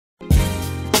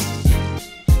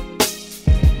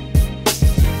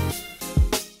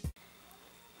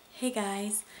Hey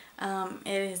guys,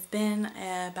 it has been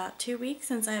about 2 weeks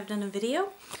since I have done a video.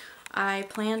 I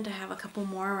planned to have a couple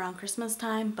more around Christmas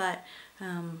time, but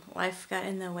life got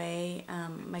in the way.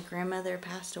 My grandmother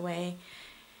passed away,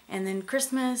 and then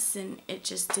Christmas, and it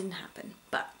just didn't happen.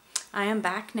 But I am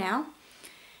back now,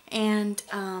 and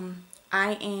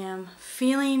I am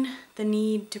feeling the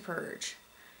need to purge.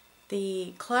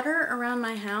 The clutter around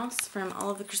my house from all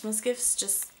of the Christmas gifts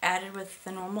just added with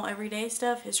the normal everyday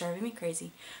stuff is driving me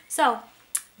crazy. So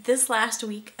this last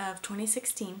week of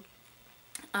 2016,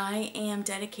 I am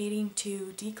dedicating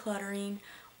to decluttering,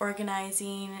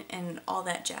 organizing, and all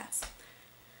that jazz.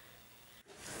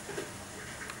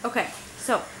 Okay,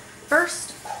 so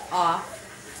first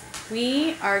off,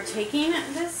 we are taking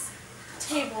this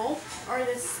table, or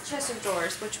this chest of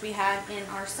drawers, which we had in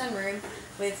our sunroom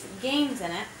with games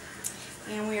in it,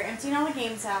 and we are emptying all the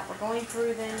games out. We're going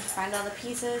through them to find all the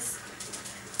pieces,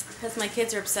 because my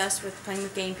kids are obsessed with playing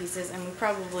with game pieces, and we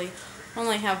probably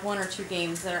only have 1 or 2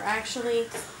 games that are actually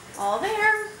all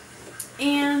there.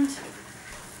 And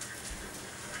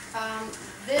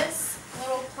this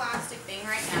little plastic thing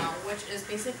right now, which is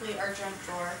basically our junk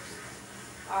drawer,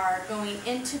 are going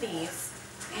into these,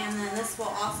 and then this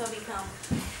will also become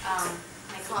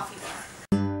my coffee bar.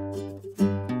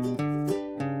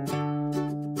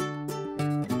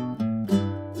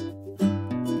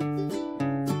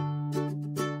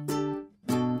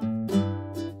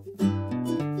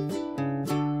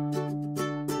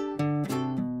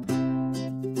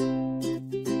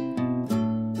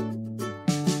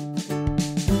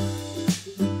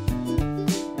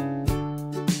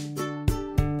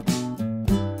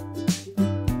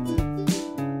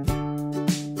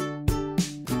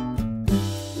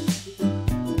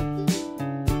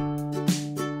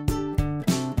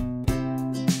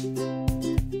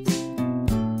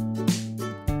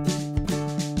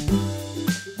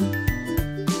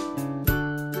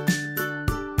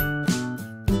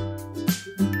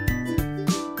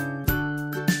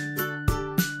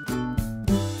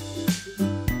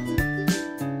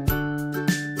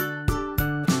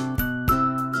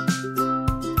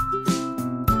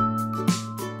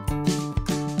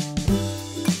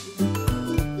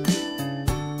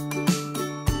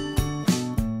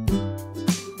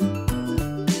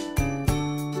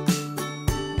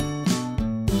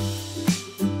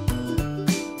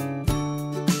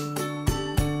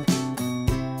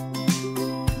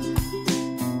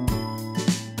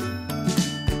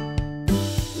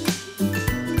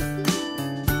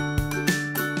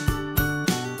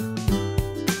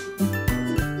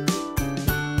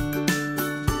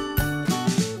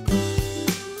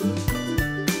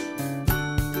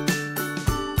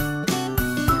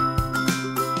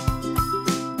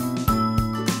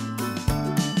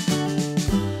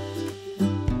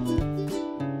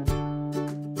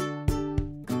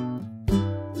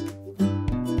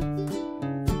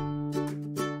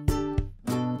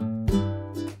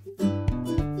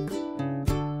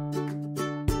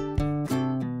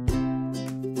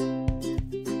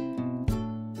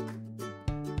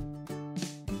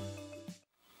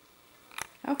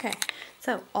 Okay,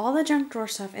 so all the junk drawer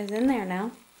stuff is in there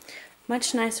now,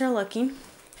 much nicer looking,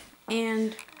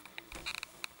 and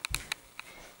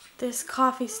this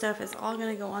coffee stuff is all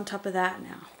going to go on top of that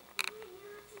now.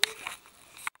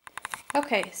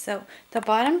 Okay, so the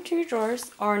bottom 2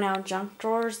 drawers are now junk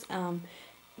drawers,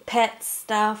 pet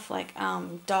stuff like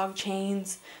dog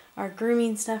chains, our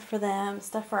grooming stuff for them,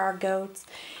 stuff for our goats,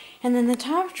 and then the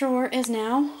top drawer is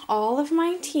now all of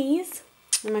my teas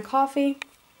and my coffee,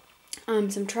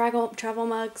 some travel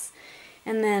mugs,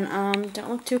 and then don't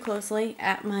look too closely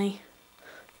at my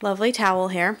lovely towel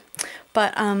here,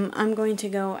 but I'm going to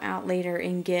go out later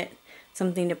and get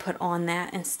something to put on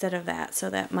that instead of that, so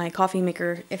that my coffee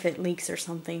maker, if it leaks or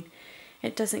something,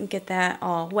 it doesn't get that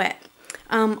all wet.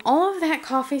 All of that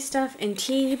coffee stuff and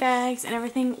tea bags and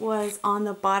everything was on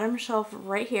the bottom shelf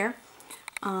right here.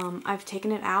 I've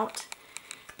taken it out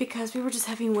because we were just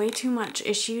having way too much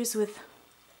issues with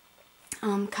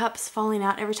cups falling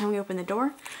out every time we open the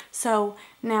door. So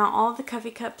now all the coffee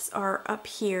cups are up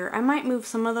here. I might move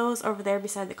some of those over there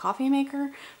beside the coffee maker,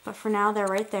 but for now they're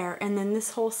right there. And then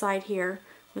this whole side here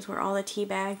was where all the tea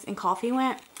bags and coffee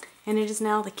went, and it is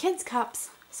now the kids'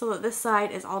 cups, so that this side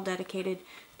is all dedicated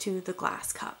to the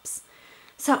glass cups.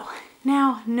 So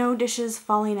now no dishes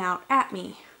falling out at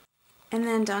me. And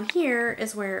then down here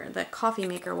is where the coffee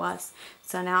maker was.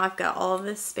 So now I've got all of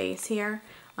this space here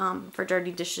for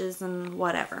dirty dishes and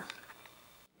whatever.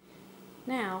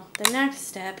 Now, the next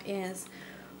step is,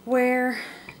 where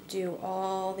do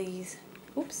all these,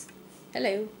 oops,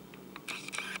 hello.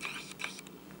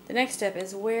 The next step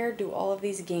is, where do all of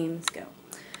these games go?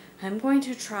 I'm going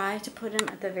to try to put them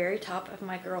at the very top of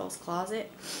my girls'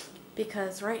 closet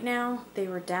because right now they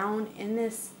were down in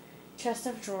this chest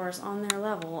of drawers on their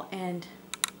level and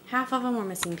half of them were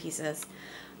missing pieces.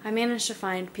 I managed to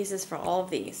find pieces for all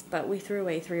of these, but we threw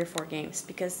away 3 or 4 games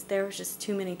because there was just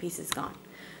too many pieces gone.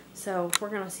 So we're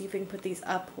going to see if we can put these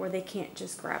up where they can't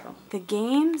just grab them. The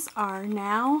games are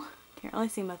now, can't really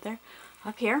see them up there,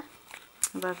 up here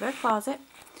above their closet.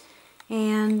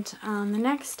 And the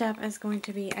next step is going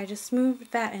to be, I just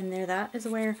moved that in there. That is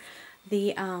where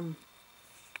the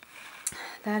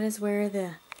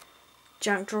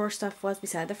junk drawer stuff was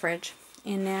beside the fridge.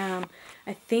 And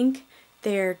I think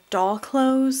their doll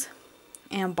clothes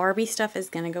and Barbie stuff is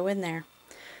going to go in there.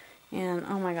 And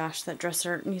oh my gosh, that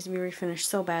dresser needs to be refinished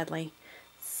so badly.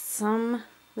 Some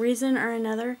reason or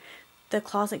another, the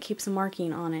closet keeps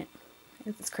marking on it.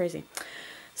 It's crazy.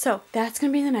 So that's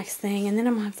going to be the next thing. And then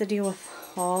I'm going to have to deal with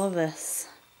all of this.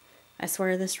 I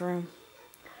swear this room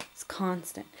is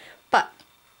constant. But,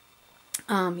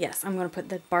 yes, I'm going to put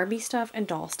the Barbie stuff and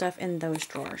doll stuff in those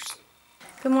drawers.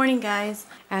 Good morning, guys.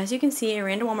 As you can see, I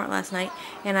ran to Walmart last night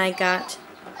and I got,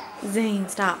 Zane,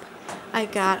 stop. I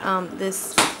got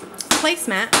this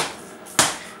placemat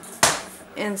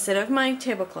instead of my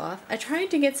tablecloth. I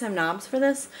tried to get some knobs for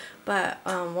this, but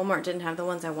Walmart didn't have the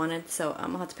ones I wanted, so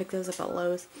I'll have to pick those up at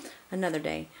Lowe's another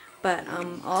day. But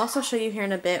I'll also show you here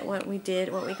in a bit what we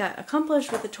got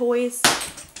accomplished with the toys.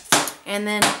 And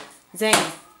then,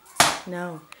 Zane,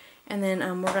 no. And then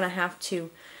we're going to have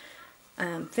to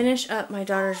finish up my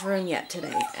daughter's room yet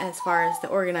today as far as the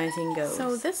organizing goes.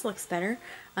 So this looks better.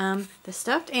 The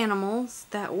stuffed animals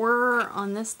that were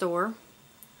on this door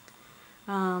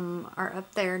are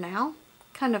up there now,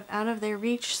 kind of out of their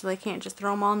reach, so they can't just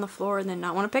throw them on the floor and then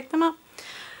not want to pick them up.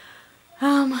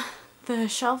 The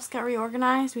shelves got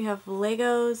reorganized. We have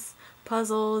Legos,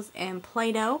 puzzles, and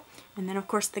Play-Doh, and then of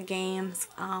course the games,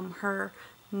 her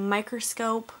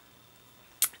microscope,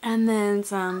 and then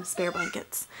some spare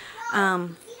blankets.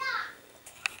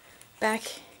 Back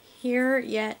here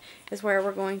yet is where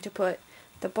we're going to put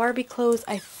the Barbie clothes,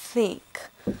 I think.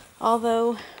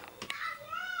 Although,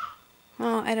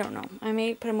 I don't know. I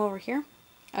may put them over here.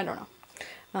 I don't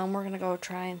know. We're going to go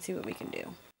try and see what we can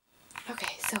do.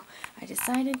 Okay, so I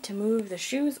decided to move the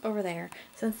shoes over there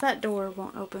since that door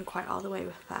won't open quite all the way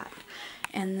with that.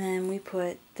 And then we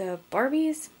put the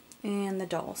Barbies and the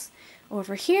dolls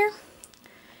over here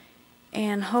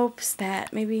in hopes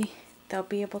that maybe they'll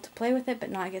be able to play with it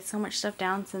but not get so much stuff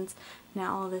down, since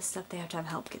now all of this stuff they have to have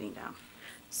help getting down.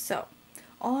 So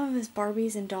all of this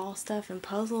Barbies and doll stuff and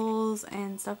puzzles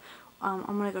and stuff, I'm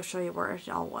going to go show you where it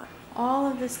all was. All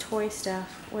of this toy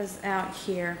stuff was out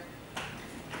here,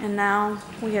 and now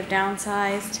we have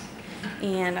downsized,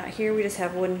 and out here we just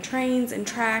have wooden trains and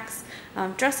tracks,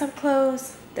 dress-up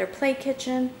clothes, their play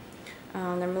kitchen,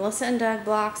 their Melissa and Doug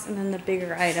blocks, and then the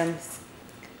bigger items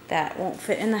that won't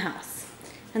fit in the house.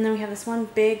 And then we have this one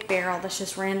big barrel that's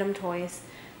just random toys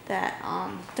that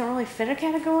don't really fit a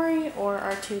category or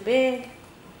are too big,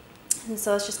 and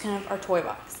so it's just kind of our toy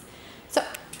box. So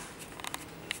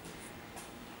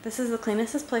this is the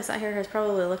cleanest this place out here has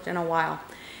probably looked in a while.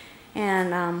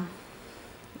 And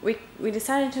we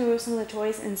decided to move some of the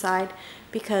toys inside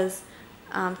because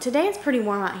today it's pretty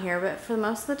warm out here, but for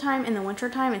most of the time in the winter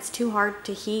time it's too hard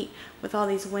to heat with all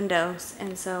these windows,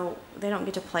 and so they don't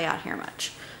get to play out here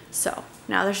much. So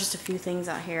now there's just a few things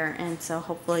out here, and so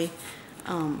hopefully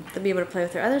they'll be able to play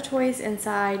with their other toys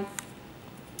inside,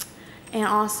 and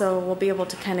also we'll be able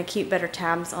to kind of keep better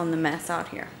tabs on the mess out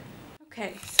here.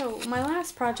 Okay, so my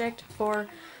last project for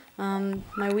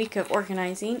my week of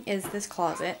organizing is this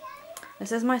closet.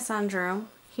 This is my son's room.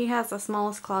 He has the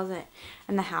smallest closet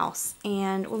in the house,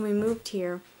 and when we moved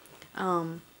here,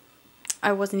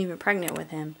 I wasn't even pregnant with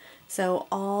him, so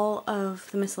all of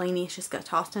the miscellaneous just got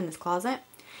tossed in this closet,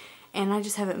 and I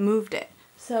just haven't moved it.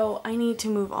 So I need to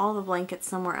move all the blankets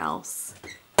somewhere else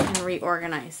and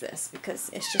reorganize this because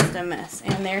it's just a mess.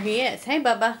 And there he is. Hey,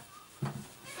 Bubba.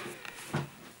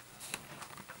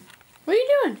 What are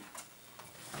you doing?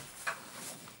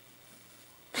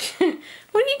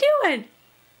 What are you doing?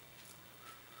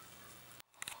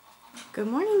 Good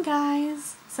morning,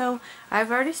 guys. So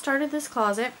I've already started this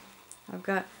closet. I've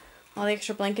got all the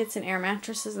extra blankets and air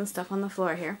mattresses and stuff on the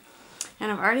floor here.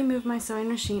 And I've already moved my sewing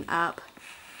machine up.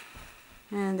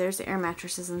 And there's the air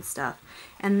mattresses and stuff.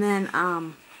 And then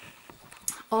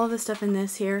all the stuff in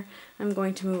this here, I'm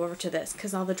going to move over to this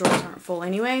because all the drawers aren't full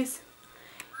anyways.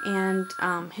 And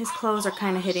his clothes are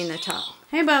kind of hitting the top.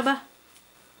 Hey, Bubba.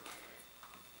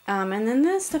 And then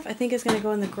this stuff I think is going to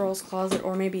go in the girls' closet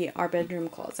or maybe our bedroom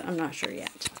closet. I'm not sure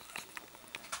yet.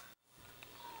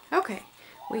 Okay,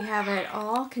 we have it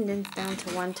all condensed down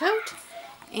to one tote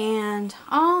and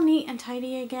all neat and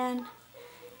tidy again.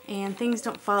 And things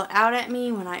don't fall out at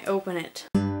me when I open it.